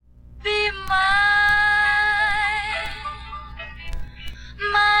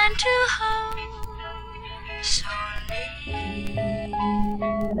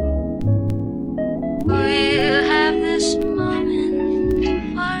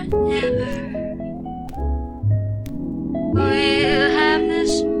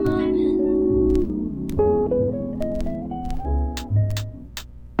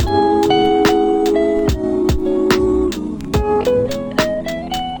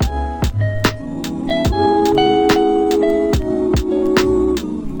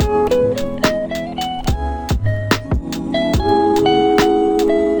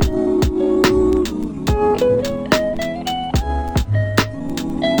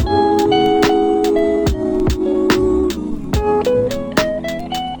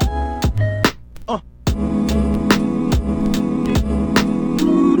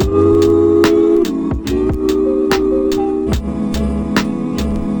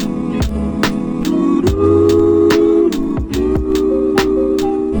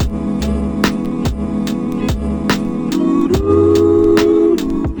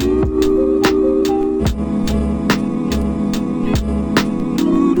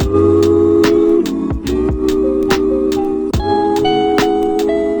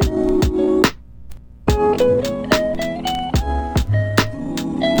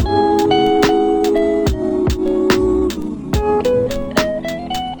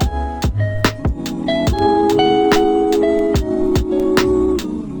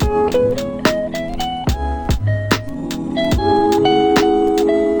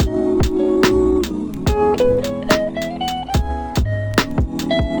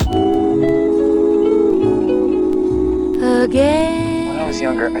again. When I was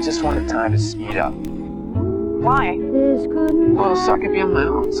younger, I just wanted time to speed up. Why? Well, so I could be on my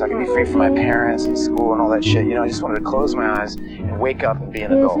own, so I could be free from my parents and school and all that shit. You know, I just wanted to close my eyes and wake up and be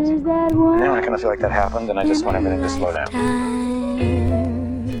an adult. And now I kind of feel like that happened, and I just want everything to slow down.